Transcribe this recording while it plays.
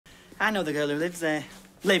I know the girl who lives there.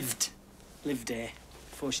 Lived here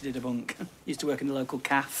before she did a bunk. Used to work in the local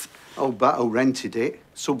cafe. Old Battle rented it,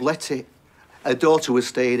 sublet it. Her daughter was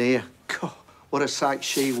staying here. God, what a sight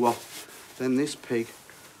she was. Then this pig.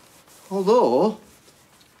 Although,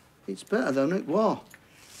 it's better than it was.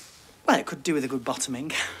 Well, it could do with a good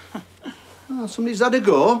bottoming. Oh, somebody's had a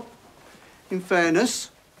go, in fairness.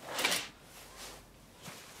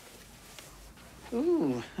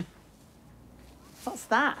 Ooh. What's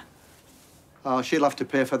that? Oh, she'll have to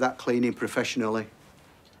pay for that cleaning professionally.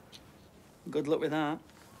 Good luck with that.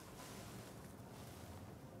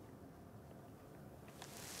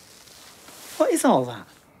 What is all that?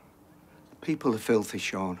 People are filthy,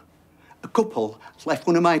 Sean. A couple left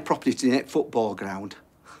one of my properties in a football ground.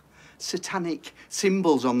 Satanic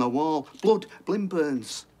symbols on the wall, blood,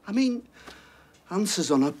 burns. I mean,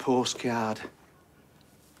 answers on a postcard.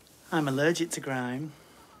 I'm allergic to grime.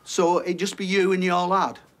 So it'd just be you and your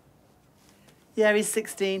lad? Yeah, he's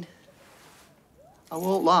 16. I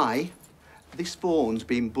won't lie, this phone's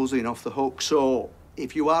been buzzing off the hook, so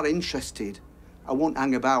if you are interested, I won't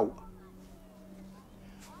hang about.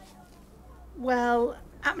 Well,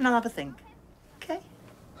 I'll have a think. OK?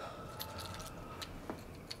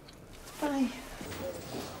 Bye.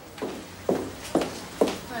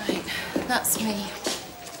 Right, that's me.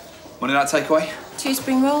 What did that takeaway? 2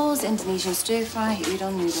 spring rolls, Indonesian stir fry,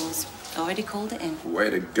 udon noodles. Already called it in. Way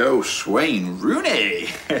to go, Swain Rooney!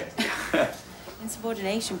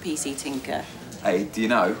 Insubordination, PC Tinker. Hey, do you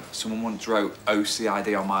know, someone once wrote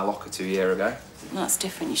OCID on my locker 2 years ago. That's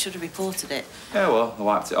different. You should have reported it. Yeah, well, I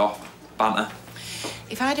wiped it off. Banter.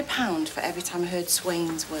 If I had £1 for every time I heard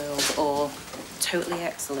Swain's World or Totally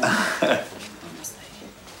Excellent, honestly.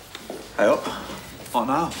 Hey up. What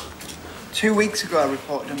now? 2 weeks ago, I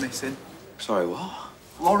reported her missing. Sorry, what?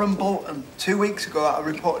 Lauren Bolton. 2 weeks ago, I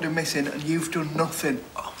reported her missing, and you've done nothing.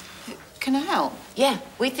 Can I help? Yeah,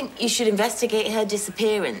 we think you should investigate her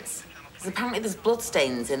disappearance. Because apparently there's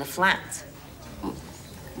bloodstains in a flat.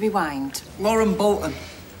 Rewind. Lauren Bolton.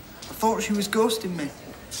 I thought she was ghosting me.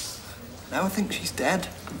 Now I think she's dead.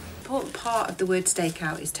 Important part of the word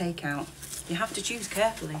stakeout is takeout. You have to choose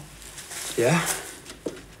carefully. Yeah?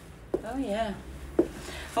 Oh, yeah.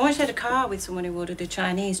 I once had a car with someone who ordered a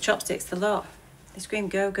Chinese, chopsticks the lot. They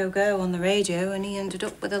screamed go, go, go on the radio, and he ended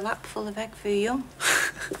up with a lap full of egg foo young.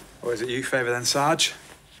 Or is it you favour then, Sarge?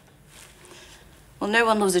 Well, no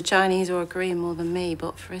one loves a Chinese or a Korean more than me,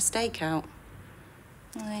 but for a stakeout,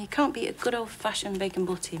 you can't beat a good old-fashioned bacon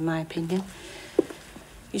butty, in my opinion.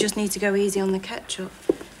 You just need to go easy on the ketchup.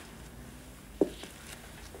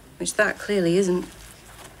 Which that clearly isn't.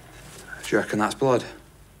 Do you reckon that's blood?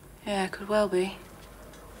 Yeah, it could well be.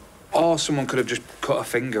 Or someone could have just cut a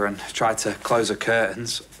finger and tried to close the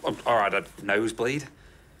curtains. Or had a nosebleed.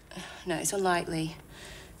 No, it's unlikely.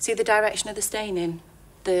 See the direction of the staining?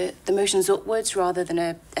 The motion's upwards rather than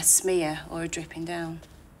a smear or a dripping down.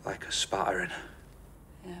 Like a spattering.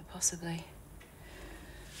 Yeah, possibly.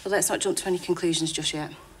 But let's not jump to any conclusions just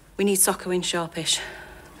yet. We need Socko in sharpish.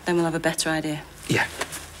 Then we'll have a better idea. Yeah.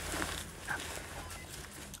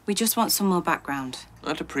 We just want some more background.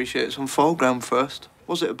 I'd appreciate some foreground first.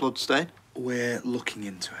 Was it a bloodstain? We're looking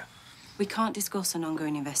into it. We can't discuss an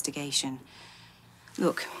ongoing investigation.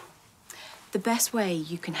 Look, the best way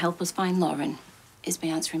you can help us find Lauren is by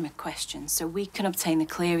answering my questions so we can obtain the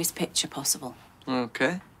clearest picture possible.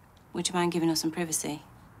 OK. Would you mind giving us some privacy?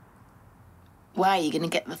 Why are you going to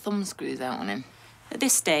get the thumb screws out on him? At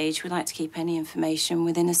this stage, we like to keep any information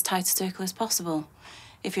within as tight a circle as possible.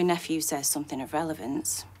 If your nephew says something of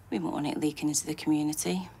relevance, we won't want it leaking into the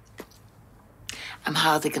community. I'm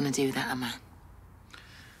hardly going to do that, am I?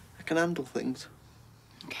 I can handle things.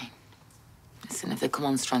 OK. Listen, if they come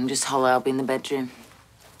on strong, just holler, I'll be in the bedroom.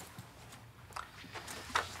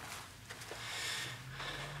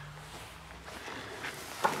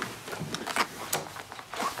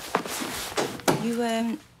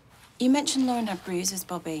 You mentioned Lauren had bruises,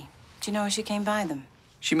 Bobby. Do you know how she came by them?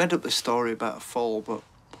 She made up the story about a fall, but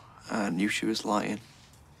I knew she was lying.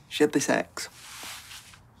 She had this ex.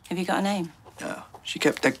 Have you got a name? Yeah, she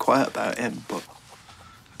kept dead quiet about him, but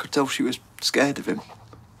I could tell she was scared of him.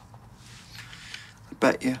 I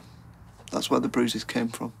bet you that's where the bruises came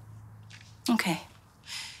from. OK.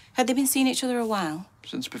 Had they been seeing each other a while?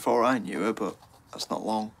 Since before I knew her, but that's not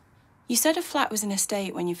long. You said her flat was in a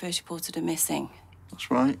state when you first reported her missing. That's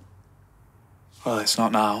right. Well, it's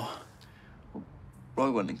not now. Roy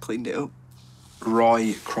went and cleaned it up.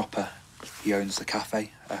 Roy Cropper. He owns the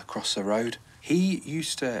cafe across the road. He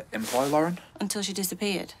used to employ Lauren. Until she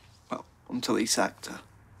disappeared? Well, until he sacked her.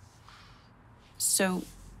 So,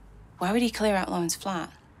 why would he clear out Lauren's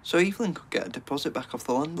flat? so Evelyn could get a deposit back off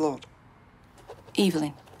the landlord.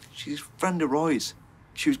 Evelyn? She's a friend of Roy's.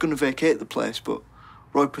 She was going to vacate the place, but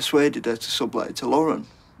Roy persuaded her to sublet it to Lauren.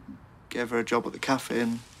 Gave her a job at the cafe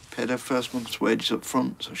and paid her first month's wages up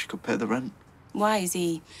front so she could pay the rent. Why? Is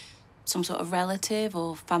he some sort of relative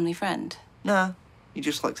or family friend? Nah, he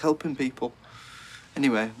just liked helping people.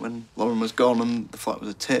 Anyway, when Lauren was gone and the flat was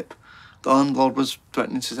a tip, the landlord was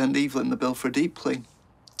threatening to send Evelyn the bill for a deep clean.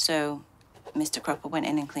 So, Mr. Cropper went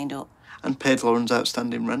in and cleaned up? And paid Lauren's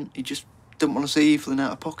outstanding rent. He just didn't want to see Evelyn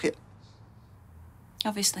out of pocket.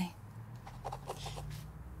 Obviously.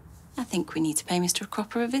 I think we need to pay Mr.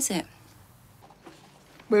 Cropper a visit.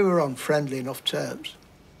 We were on friendly enough terms.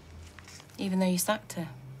 Even though you sacked her?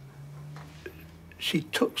 She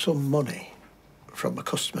took some money from a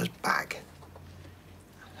customer's bag.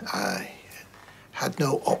 I had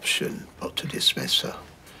no option but to dismiss her.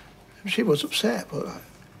 She was upset, but I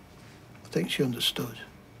think she understood.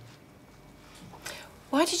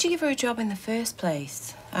 Why did you give her a job in the first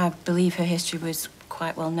place? I believe her history was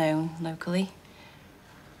quite well known locally.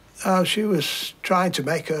 She was trying to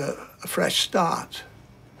make a fresh start.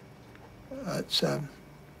 But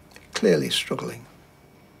clearly struggling.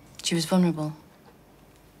 She was vulnerable?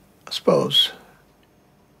 I suppose.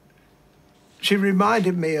 She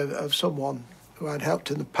reminded me of someone who I'd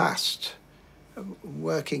helped in the past.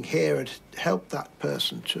 Working here had helped that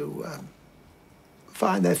person to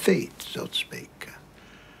find their feet, so to speak.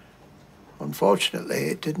 Unfortunately,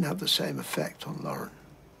 it didn't have the same effect on Lauren.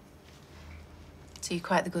 So you're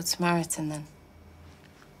quite the good Samaritan, then?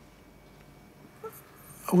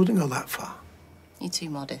 I wouldn't go that far. You're too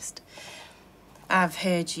modest. I've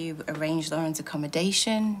heard you arranged Lauren's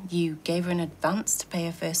accommodation, you gave her an advance to pay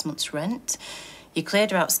her first month's rent, you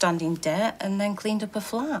cleared her outstanding debt, and then cleaned up her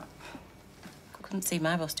flat. Couldn't see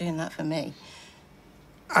my boss doing that for me.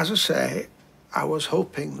 As I say, I was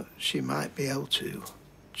hoping that she might be able to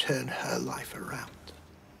turn her life around.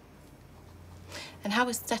 And how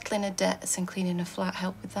would settling her debts and cleaning her flat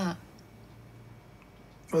help with that?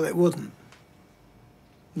 Well, it wouldn't.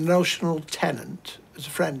 The notional tenant is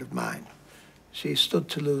a friend of mine. She stood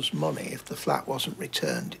to lose money if the flat wasn't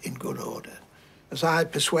returned in good order. As I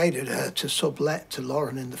had persuaded her to sublet to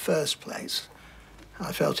Lauren in the first place,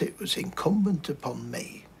 I felt it was incumbent upon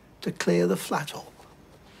me to clear the flat up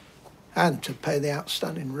and to pay the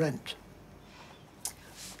outstanding rent.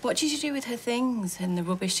 What did you do with her things and the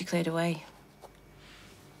rubbish she cleared away?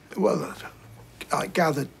 Well, I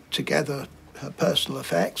gathered together her personal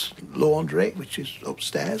effects, laundry, which is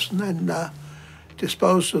upstairs, and then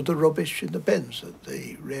disposed of the rubbish in the bins at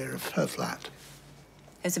the rear of her flat.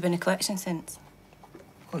 Has there been a collection since?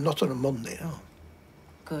 Well, not on a Monday, no.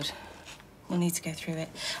 Good. We'll need to go through it.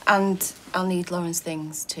 And I'll need Lauren's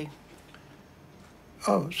things, too.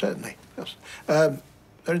 Oh, certainly, yes. They're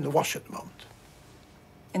in the wash at the moment.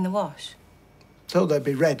 In the wash? So they'll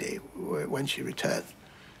be ready when she returns.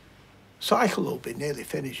 Cycle will be nearly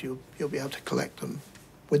finished. You'll be able to collect them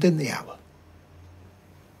within the hour.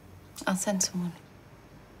 I'll send someone.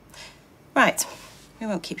 Right. We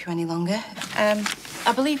won't keep you any longer.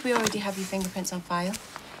 I believe we already have your fingerprints on file.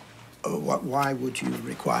 Why would you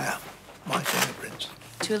require my fingerprints?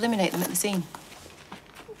 To eliminate them at the scene.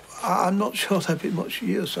 I'm not sure there'd be much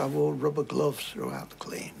use. I wore rubber gloves throughout the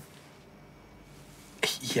clean.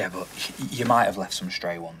 Yeah, but you might have left some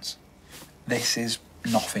stray ones. This is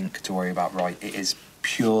nothing to worry about, Roy. It is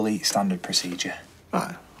purely standard procedure.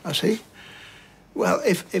 Right, I see. Well,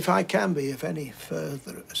 if I can be of any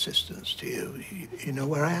further assistance to you, you know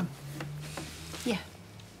where I am. Yeah,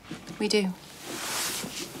 we do.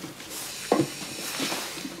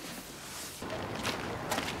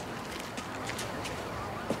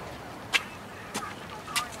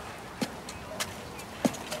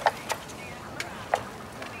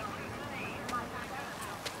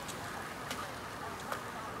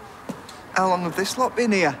 How long have this lot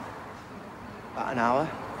been here? About an hour.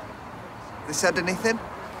 They said anything?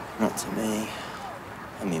 Not to me.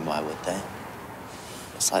 I mean, why would they?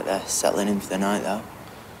 It's like they're settling in for the night, though.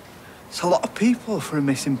 It's a lot of people for a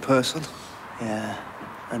missing person. Yeah,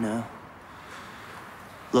 I know.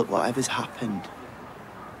 Look, whatever's happened,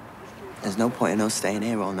 there's no point in us staying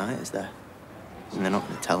here all night, is there? And they're not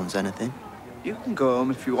going to tell us anything. You can go home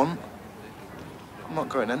if you want. I'm not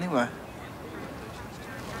going anywhere.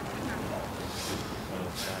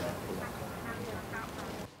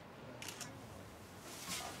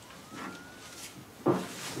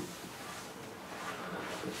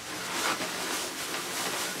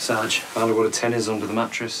 Sarge, found a wad of tennies under the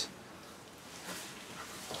mattress.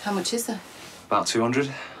 How much is there? About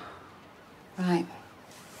 200. Right.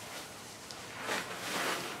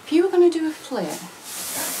 If you were going to do a flip,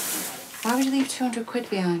 Why would you leave 200 quid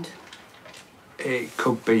behind? It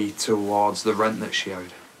could be towards the rent that she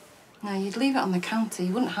owed. No, you'd leave it on the counter.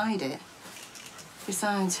 You wouldn't hide it.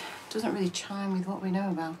 Besides, it doesn't really chime with what we know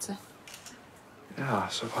about her. Yeah, I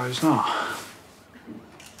suppose not.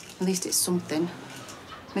 At least it's something.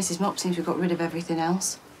 Mrs. Mop seems to have got rid of everything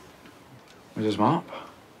else. Mrs. Mop?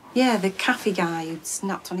 Yeah, the cafe guy who'd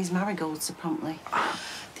snapped on his marigolds so promptly.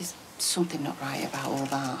 There's something not right about all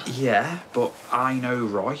that. Yeah, but I know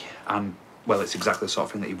Roy, and, well, it's exactly the sort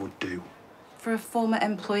of thing that he would do. For a former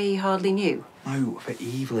employee he hardly knew? No, for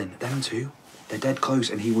Evelyn. Them two. They're dead close,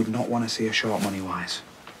 and he would not want to see her short money-wise.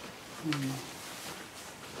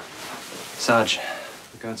 Sarge,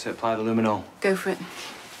 we're going to apply the luminol. Go for it.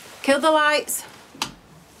 Kill the lights.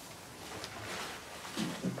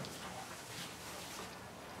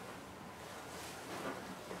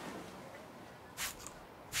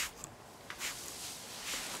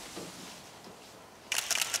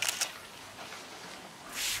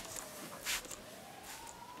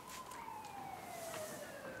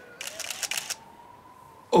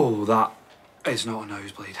 Oh, that is not a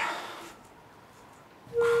nosebleed.